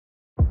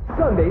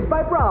Sundays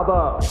by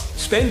Bravo.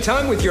 Spend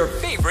time with your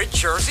favorite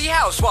Jersey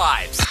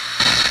housewives.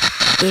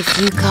 If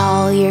you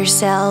call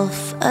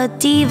yourself a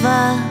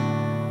diva,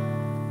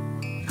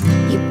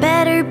 you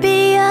better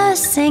be a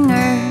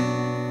singer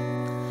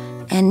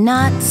and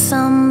not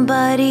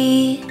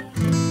somebody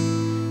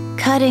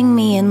cutting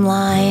me in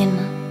line.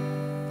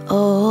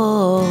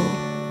 Oh,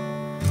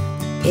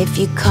 if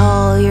you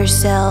call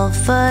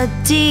yourself a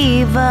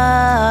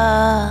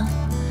diva,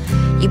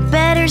 you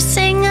better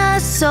sing a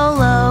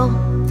solo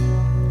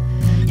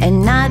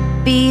and not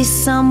be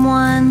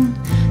someone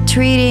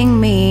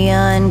treating me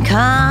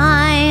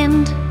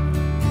unkind.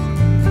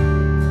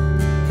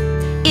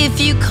 If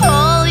you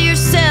call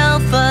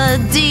yourself a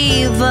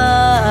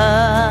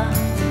diva,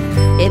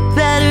 it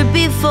better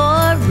be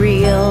for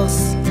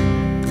reals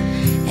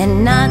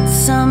and not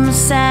some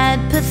sad,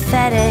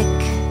 pathetic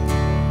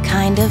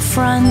kind of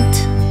front.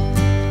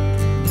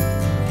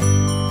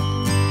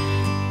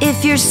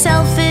 If you're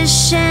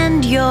selfish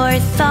and you're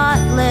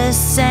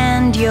thoughtless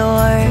and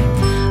you're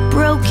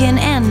broken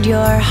and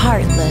you're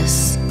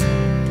heartless,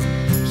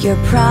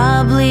 you're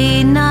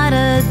probably not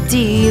a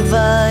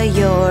diva,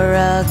 you're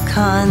a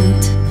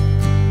cunt.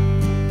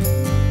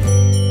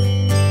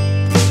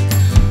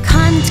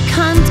 Cunt,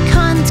 cunt,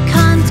 cunt,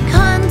 cunt,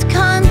 cunt,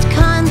 cunt,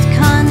 cunt,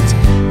 cunt,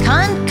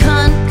 cunt,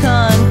 cunt,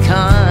 cunt,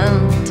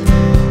 cunt.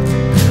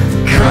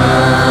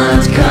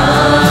 Cunt,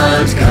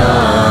 cunt,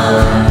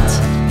 cunt.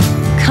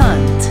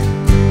 Cunt.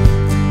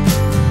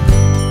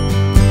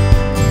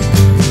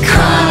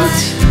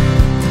 Cunt.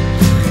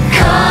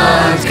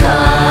 Cunt,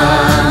 cunt.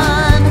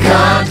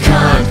 Cunt,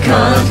 cunt,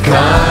 cunt,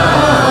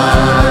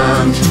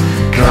 cunt.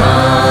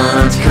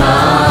 Cunt,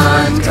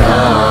 cunt,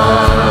 cunt.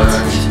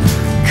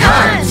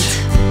 Cunt.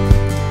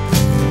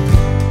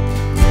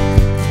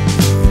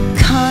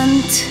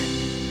 Cunt.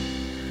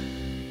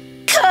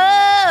 Cunt.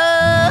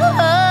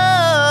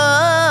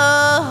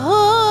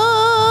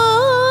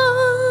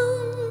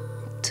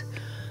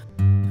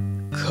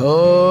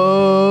 Cunt.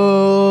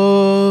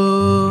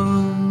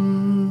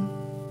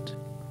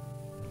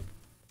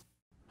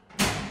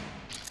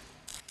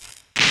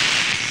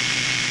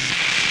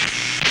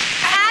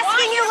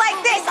 Asking you like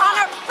this on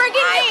a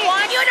friggin' knee. I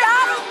want you to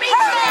prove me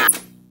that.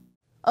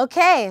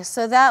 Okay,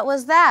 so that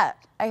was that.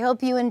 I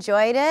hope you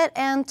enjoyed it,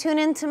 and tune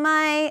into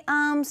my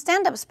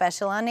stand-up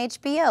special on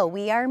HBO,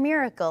 We Are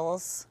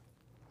Miracles.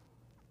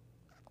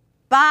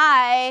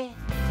 Bye.